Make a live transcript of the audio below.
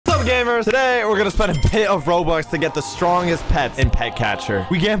up, gamers? Today, we're gonna spend a bit of Robux to get the strongest pets in Pet Catcher.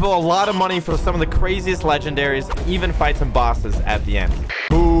 We gamble a lot of money for some of the craziest legendaries, even fight some bosses at the end.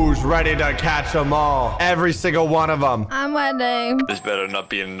 Who's ready to catch them all? Every single one of them. I'm ready. This better not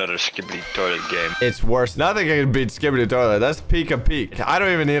be another Skibbity Toilet game. It's worse. Nothing can beat Skibbity Toilet. That's peak of peak. I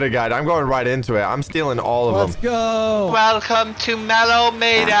don't even need a guide. I'm going right into it. I'm stealing all of them. Let's go. Welcome to Mellow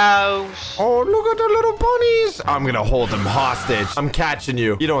Meadows. Oh, look at the little bunnies. I'm gonna hold them hostage. I'm catching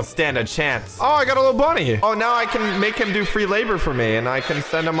you. You don't stand a chance. Oh, I got a little bunny. Oh, now I can make him do free labor for me, and I can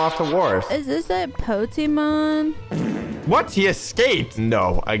send him off to wars. Is this a Pokemon? What? He escaped?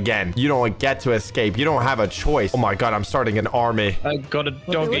 No, again, you don't get to escape. You don't have a choice. Oh my god, I'm starting an army. I got a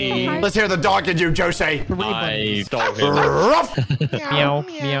doggy. Let's hear the dog in you, Jose. I dog Ruff. Meow,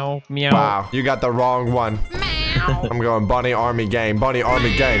 meow, meow. Wow, you got the wrong one. I'm going bunny army gang. Bunny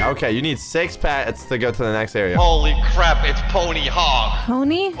army gang. Okay, you need 6 pets to go to the next area. Holy crap, it's Pony Hog.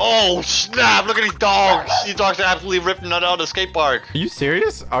 Pony? Oh, snap. Look at these dogs. These dogs are absolutely ripping out of the skate park. Are you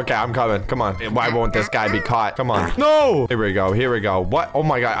serious? Okay, I'm coming. Come on. Why won't this guy be caught? Come on. No. Here we go. Here we go. What? Oh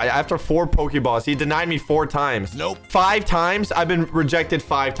my god. After 4 Pokeballs, he denied me 4 times. Nope. 5 times. I've been rejected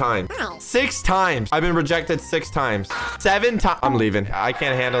 5 times. 6 times. I've been rejected 6 times. 7 times. I'm leaving. I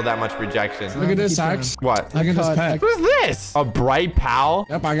can't handle that much rejection. Look at this, Axe. What? Look at this pet. Who's this? A bright pal?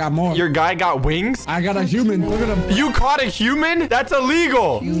 Yep, I got more. Your guy got wings? I got a human. Look at him. You caught a human? That's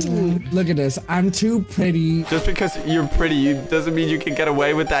illegal. Look at this. I'm too pretty. Just because you're pretty doesn't mean you can get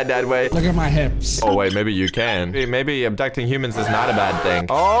away with that way. Look at my hips. Oh, wait, maybe you can. Maybe abducting humans is not a bad thing.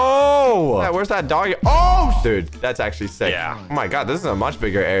 Oh, yeah, where's that dog? Oh, dude, that's actually sick. Yeah. Oh my god, this is a much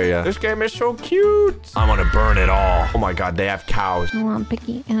bigger area. This game is so cute. I want to burn it all. Oh my god, they have cows. I want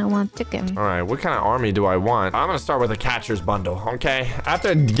piggy and I want chicken. All right, what kind of army do I want? I'm gonna start with a catcher's bundle, okay?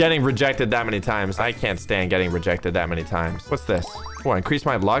 After getting rejected that many times, I can't stand getting rejected that many times. What's this? Oh, increase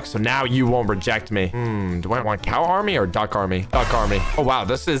my luck, so now you won't reject me. Do I want cow army or duck army? Duck army. Oh, wow,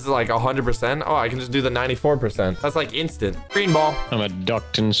 this is like 100%. Oh, I can just do the 94%. That's like instant. Green ball. I'm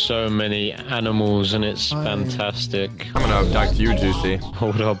abducting so many animals and it's fantastic. I'm gonna abduct you, Juicy.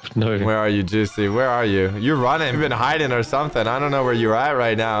 Hold up, no. Where are you, Juicy? Where are you? You're running. You've been hiding or something. I don't know where you're at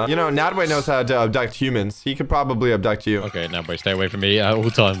right now. You know, Nadway knows how to abduct humans. He could probably abduct you. Okay, now boy, stay away from me at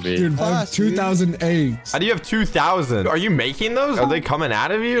all times, B. Dude, I have 2,000 eggs. How do you have 2,000? Are you making those? Are they coming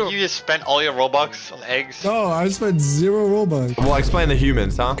out of you? You just spent all your Robux on eggs. No, I spent 0 Robux. Well, explain the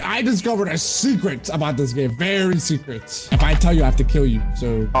humans, huh? I discovered a secret about this game. Very secret. If I tell you, I have to kill you.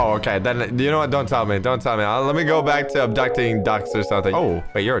 So. Oh, okay. Then, you know what? Don't tell me. Don't tell me. Let me go back to abducting ducks or something. Oh,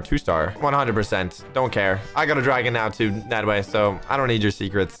 wait, you're a 2-star. 100%. Don't care. I got a dragon now too, Nadway, so I don't need your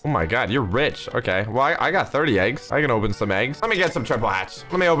secrets. Oh my god, you're rich. Okay. Well, I got 30 eggs. I can open some eggs. Let me get some triple hatch.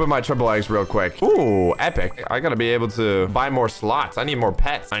 Let me open my triple eggs real quick. Ooh, epic. I gotta be able to buy more slots. I need more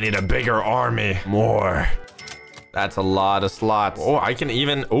pets. I need a bigger army. More. That's a lot of slots. Oh, I can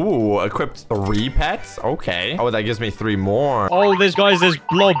even, equip 3 pets. Okay. Oh, that gives me 3 more. Oh, there's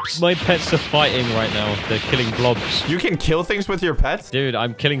blobs. My pets are fighting right now. They're killing blobs. You can kill things with your pets? Dude,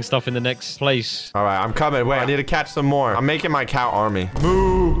 I'm killing stuff in the next place. All right, I'm coming. Wait, I need to catch some more. I'm making my cow army.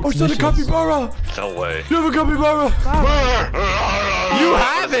 Moo. Oh, it's not a capybara. No way. You have a capybara. You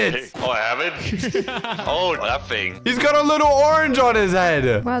have it. Oh, I have it? Oh, that thing. He's got a little orange on his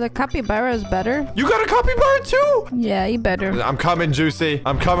head. Wow, the capybara is better. You got a capybara too? Yeah, you better. I'm coming, Juicy.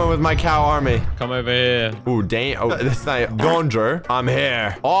 I'm coming with my cow army. Come over here. Ooh, dang. Oh, this night. Danger. I'm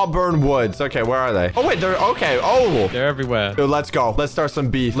here. Auburn Woods. Okay, where are they? Oh, wait, they're okay. Oh. They're everywhere. Dude, let's go. Let's start some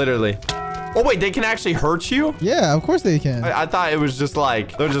beef, literally. Oh, wait, they can actually hurt you? Yeah, of course they can. I thought it was just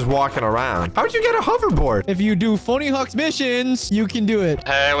like, they're just walking around. How'd you get a hoverboard? If you do Phony Hawk's missions, you can do it.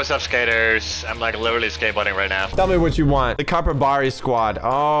 Hey, what's up, skaters? I'm like literally skateboarding right now. Tell me what you want. The Capybara squad.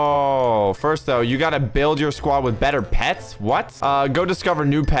 Oh, first though, you gotta build your squad with better pets. What? Go discover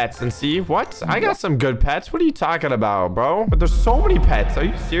new pets and see. What? I got some good pets. What are you talking about, bro? But there's so many pets. Are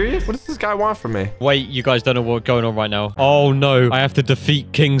you serious? What does this guy want from me? Wait, you guys don't know what's going on right now. Oh no, I have to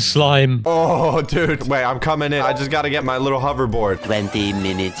defeat King Slime. Oh, dude. Wait, I'm coming in. I just got to get my little hoverboard. 20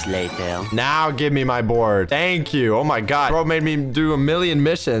 minutes later. Now give me my board. Thank you. Oh my god. Bro made me do 1,000,000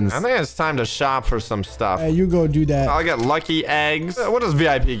 missions. I think it's time to shop for some stuff. Hey, you go do that. I'll get lucky eggs. What does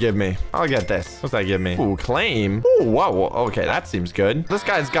VIP give me? I'll get this. What's that give me? Ooh, claim. Ooh, whoa. Okay, that seems good. This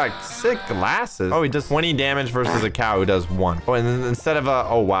guy's got sick glasses. Oh, he does 20 damage versus a cow who does 1. Oh, and then instead of a...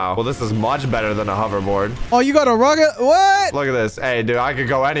 Oh, wow. Well, this is much better than a hoverboard. Oh, you got a rocket? What? Look at this. Hey, dude, I could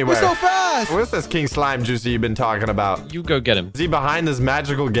go anywhere. You're so fast. fast. What's this king slime juicy you've been talking about? You go get him. Is he behind this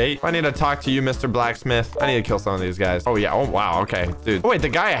magical gate? I need to talk to you, Mr. Blacksmith. I need to kill some of these guys. Oh, yeah. Oh, wow. Okay, dude. Oh, wait, the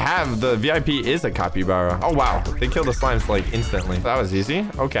guy I have, the VIP is a capybara. Oh, wow. They killed the slimes like instantly. That was easy.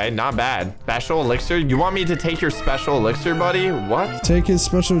 Okay, not bad. Special elixir? You want me to take your special elixir, buddy? What? Take his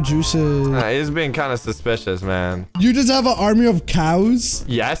special juices. He's being kind of suspicious, man. You just have an army of cows?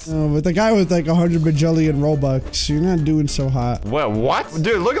 Yes. With the guy with like 100 bajillion Robux, you're not doing so hot. Well, what?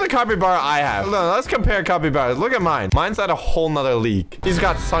 Dude, look at the capybara I have. Look, let's compare capybaras. Look at mine. Mine's at a whole nother league. He's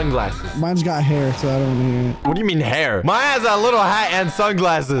got sunglasses. Mine's got hair, so I don't hear it. What do you mean hair? Mine has a little hat and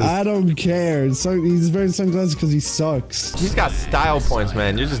sunglasses. I don't care. So he's wearing sunglasses because he sucks. He's got style points,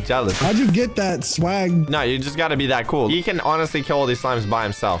 man. You're just jealous. How'd you get that swag? No, you just gotta be that cool. He can honestly kill all these slimes by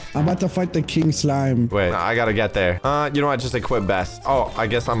himself. I'm about to fight the king slime. Wait, I gotta get there. You know what? Just equip best. Oh, I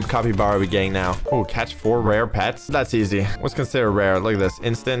guess I'm capybara gang now. Oh, catch 4 rare pets. That's easy. What's considered rare? Look at this.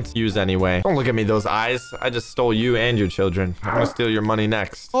 Instant. Use anyway. Don't look at me, those eyes. I just stole you and your children. I'm gonna steal your money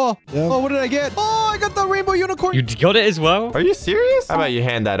next. Oh, Yep. oh, what did I get? Oh, I got the rainbow unicorn. You got it as well? Are you serious? How about you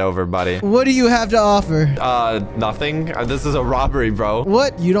hand that over, buddy? What do you have to offer? Nothing. This is a robbery, bro.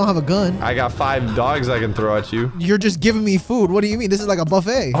 What? You don't have a gun. I got 5 dogs I can throw at you. You're just giving me food. What do you mean? This is like a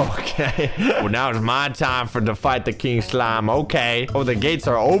buffet. Okay. Well, now it's my time to fight the king slime. Okay. Oh, the gates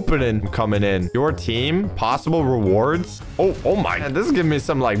are opening. I'm coming in. Your team. Possible rewards. Oh my. Man, this is giving me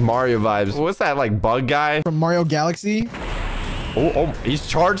some like Mario vibes. What's that like bug guy? From Mario Galaxy. Oh, he's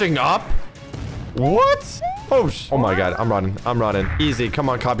charging up. What? Oh my god, I'm running. Easy, come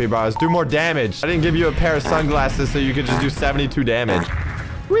on, capybaras. Do more damage. I didn't give you a pair of sunglasses so you could just do 72 damage.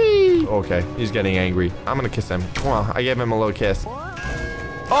 Whee! Okay, he's getting angry. I'm gonna kiss him. Mwah, I gave him a little kiss.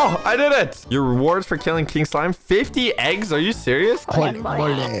 Oh, I did it! Your rewards for killing King Slime? 50 eggs? Are you serious? What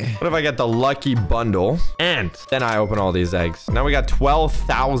if I get the lucky bundle? And then I open all these eggs. Now we got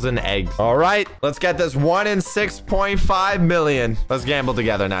 12,000 eggs. All right, let's get this 1 in 6.5 million. Let's gamble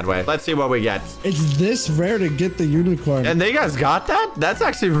together, Nadway. Let's see what we get. It's this rare to get the unicorn. And they guys got that? That's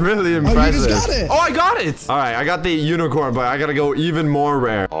actually really impressive. Oh, you just got it. Oh, I got it. All right, I got the unicorn, but I gotta go even more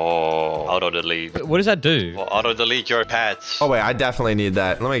rare. Oh, auto delete. What does that do? Well, auto delete your pets. Oh, wait, I definitely need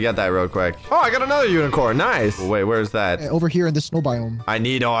that. Let me get that real quick. Oh, I got another unicorn. Nice. Wait, where's that? Over here in the snow biome. I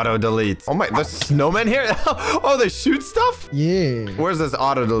need auto delete. Oh my, there's snowmen here? Oh, they shoot stuff? Yeah. Where's this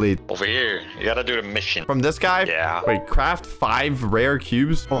auto delete? Over here. You gotta do the mission. From this guy? Yeah. Wait, craft 5 rare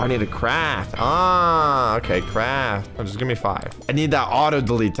cubes? Oh, I need to craft. Ah, okay, craft. Oh, just give me 5. I need that auto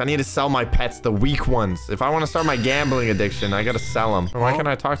delete. I need to sell my pets, the weak ones. If I want to start my gambling addiction, I gotta sell them. Why can't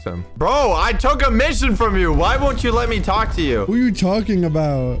I talk to him? Bro, I took a mission from you. Why won't you let me talk to you? Who are you talking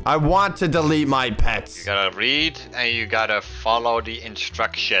about? I want to delete my pets. You gotta read and you gotta follow the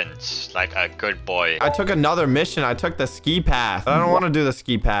instructions like a good boy. I took another mission. I took the ski path. I don't want to do the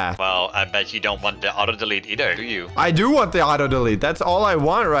ski path. Well, I bet you don't want the auto delete either, do you? I do want the auto delete. That's all I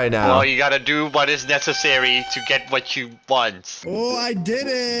want right now. Well, you gotta do what is necessary to get what you want. Oh, I did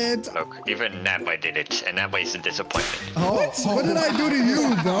it. Look, even Natway did it, and Natway's a disappointment. What did I do to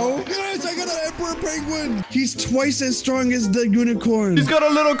you, bro? Guys, I got an emperor penguin. He's twice as strong as the unicorn. He's got a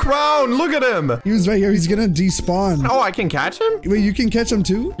little crown. Look at him. He was right here. He's gonna despawn. Oh, I can catch him? Wait, you can catch him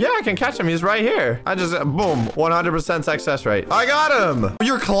too? Yeah, I can catch him. He's right here. I just, boom, 100% success rate. I got him.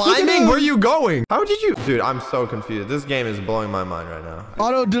 You're climbing? Where are you going? How did you? Dude, I'm so confused. This game is blowing my mind right now.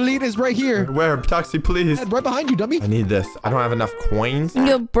 Auto delete is right here. Where? Toxie, please. Right behind you, dummy. I need this. I don't have enough coins.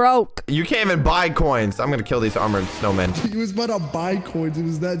 You're broke. You can't even buy coins. I'm gonna kill these armored snowmen. He was about to buy coins. He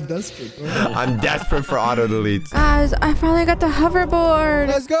was that desperate, bro. I'm desperate for auto deletes. Guys, I finally got the hoverboard.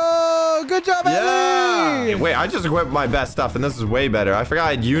 Let's go. Good job, Yeah. Ellie. Wait, I just equipped my best stuff, and this is way better. I forgot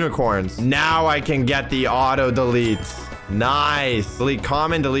I had unicorns. Now I can get the auto deletes. Nice. Delete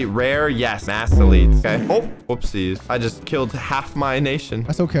common, delete rare. Yes. Mass deletes. Okay. Oh, whoopsies. I just killed half my nation.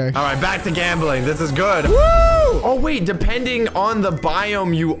 That's okay. All right, back to gambling. This is good. Woo! Oh, wait. Depending on the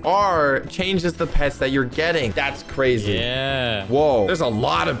biome you are, changes the pets that you're getting. That's crazy. Yeah. Whoa. There's a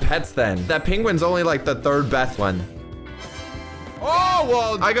lot of pets then. That penguin's only like the 3rd best one. Oh,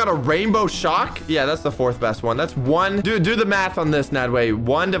 well, I got a rainbow shock. Yeah, that's the 4th best one. That's 1. Do the math on this, Nadway.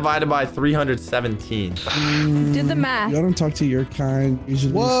 1 divided by 317. Do the math. I don't talk to your kind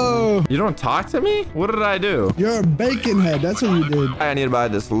usually. Whoa. You don't talk to me? What did I do? You're a bacon head. That's what you did. I need to buy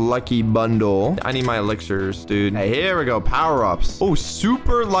this lucky bundle. I need my elixirs, dude. Hey, here we go. Power-ups. Oh,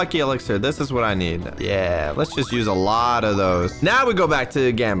 super lucky elixir. This is what I need. Yeah, let's just use a lot of those. Now we go back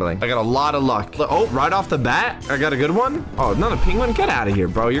to gambling. I got a lot of luck. Oh, right off the bat, I got a good one. Oh, another penguin. Get out of here,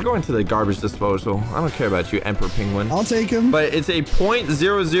 bro. You're going to the garbage disposal. I don't care about you, Emperor Penguin. I'll take him. But it's a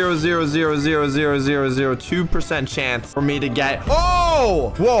 0.000000002% chance for me to get...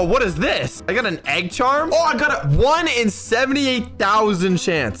 Oh! Whoa, what is this? I got an egg charm? Oh, I got a 1 in 78,000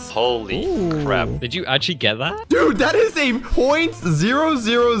 chance. Holy crap. Did you actually get that? Dude, that is a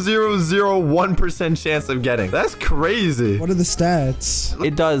 0.00001% chance of getting. That's crazy. What are the stats?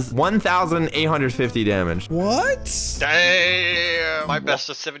 It does 1,850 damage. What? Damn. My best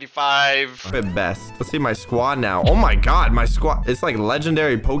is 75. At best. Let's see my squad now. Oh my god, my squad. It's like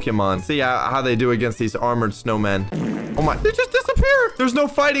legendary Pokemon. See how they do against these armored snowmen. Oh my, they just disappear. There's no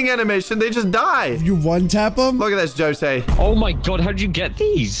fighting animation. They just die. You one-tap them? Look at this, Jose. Oh my god, how did you get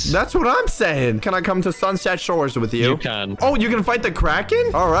these? That's what I'm saying. Can I come to Sunset Shores with you? You can. Oh, you can fight the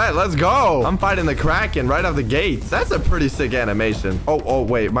Kraken? All right, let's go. I'm fighting the Kraken right off the gates. That's a pretty sick animation. Oh,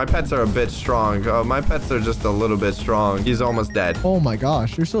 wait. My pets are a bit strong. My pets are just a little bit strong. He's almost dead. Oh my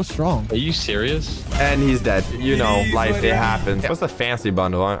gosh, you're so strong. Are you serious? And he's dead. You know, life, it happens. What's the fancy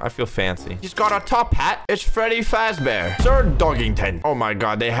bundle? I feel fancy. He's got a top hat. It's Freddy Fazbear. Sir Doggington. Oh my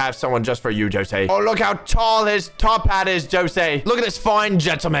god, they have someone just for you, Jose. Oh, look how tall his top hat is, Jose. Look at this fine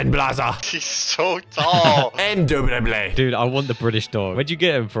gentleman, Blaza. He's so tall. Indubitably. Dude, I want the British dog. Where'd you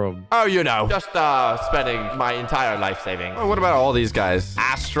get him from? Oh, you know, just spending my entire life saving. Oh, what about all these guys?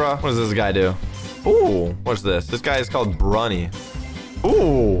 Astra. What does this guy do? Ooh, what's this? This guy is called Brunny.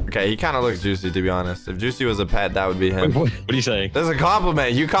 Ooh. Okay, he kind of looks Juicy, to be honest. If Juicy was a pet, that would be him. What are you saying? That's a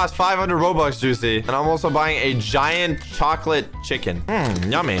compliment. You cost 500 Robux, Juicy. And I'm also buying a giant chocolate chicken.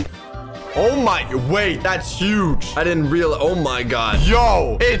 Yummy. Oh my, wait, that's huge. I didn't realize. Oh my god.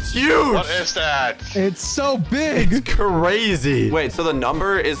 Yo, it's huge. What is that? It's so big. It's crazy. Wait, so the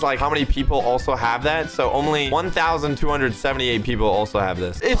number is like how many people also have that? So only 1,278 people also have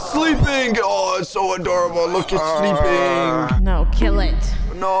this. It's sleeping. Oh, it's so adorable. Look, it's sleeping. No, kill it.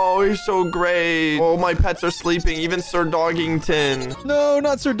 No, he's so great. Oh, my pets are sleeping. Even Sir Doggington. No,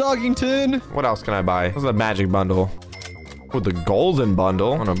 not Sir Doggington. What else can I buy? What's the magic bundle? Oh, the golden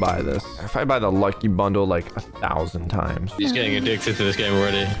bundle. I'm gonna buy this. If I buy the lucky bundle like 1,000 times. He's getting addicted to this game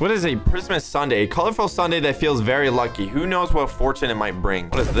already. What is a Christmas Sunday? A colorful Sunday that feels very lucky. Who knows what fortune it might bring?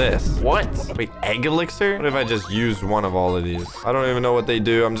 What is this? What? Wait, egg elixir? What if I just use one of all of these? I don't even know what they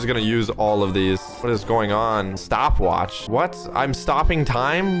do. I'm just gonna use all of these. What is going on? Stopwatch. What? I'm stopping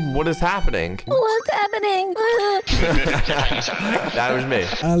time? What is happening? What's happening? That was me.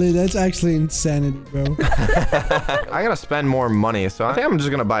 Ali, that's actually insanity, bro. I gotta spend more money, so I think I'm just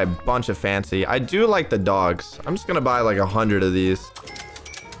gonna buy a bunch of fancy. I do like the dogs. I'm just gonna buy like 100 of these.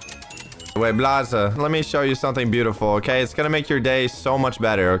 Wait, Blaza, let me show you something beautiful, okay? It's gonna make your day so much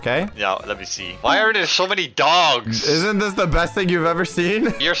better, okay? Yeah, let me see. Why are there so many dogs? Isn't this the best thing you've ever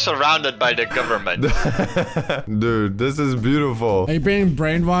seen? You're surrounded by the government. Dude, this is beautiful. Are you being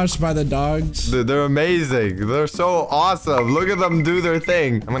brainwashed by the dogs? Dude, they're amazing. They're so awesome. Look at them do their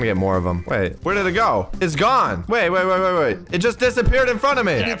thing. I'm gonna get more of them. Wait, where did it go? It's gone. Wait. It just disappeared in front of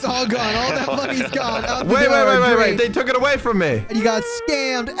me. It's all gone. All that money's gone. Out the door. Wait. They took it away from me. And you got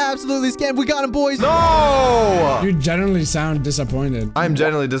scammed. Absolutely scammed. We got him, boys. No! You generally sound disappointed. I'm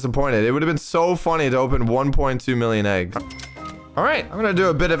genuinely disappointed. It would have been so funny to open 1.2 million eggs. All right, I'm gonna do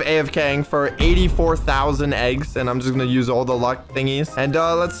a bit of AFKing for 84,000 eggs, and I'm just gonna use all the luck thingies. And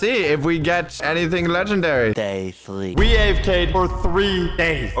let's see if we get anything legendary. Day 3. We AFK'd for 3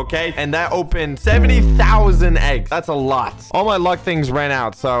 days, okay? And that opened 70,000 eggs. That's a lot. All my luck things ran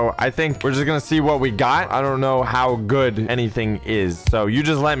out, so I think we're just gonna see what we got. I don't know how good anything is, so you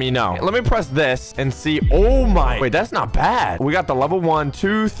just let me know. Let me press this and see. Oh my, wait, that's not bad. We got the level 1,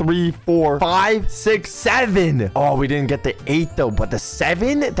 2, 3, 4, 5, 6, 7. Oh, we didn't get the 8 though, but the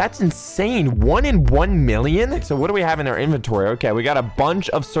 7, that's insane. 1 in 1 million. So what do we have in our inventory? Okay, we got a bunch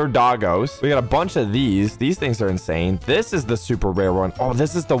of Sir Doggos. We got a bunch of these things are insane. This is the super rare one. Oh,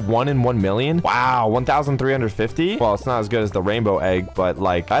 this is the 1 in 1 million. Wow, 1,350. Well, it's not as good as the rainbow egg, but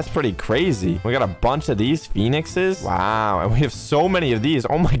like that's pretty crazy. We got a bunch of these phoenixes. Wow, and we have so many of these.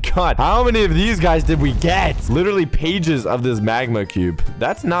 Oh my god, how many of these guys did we get? Literally pages of this magma cube.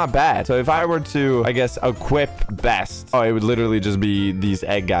 That's not bad. So if I were to, I guess, equip best, oh, it would literally just be these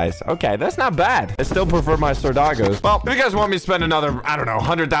egg guys. Okay, that's not bad. I still prefer my Sir Doggos. Well, if you guys want me to spend another, I don't know,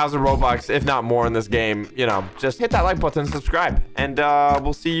 100,000 Robux, if not more in this game, you know, just hit that like button, subscribe, and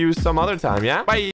we'll see you some other time, yeah? Bye.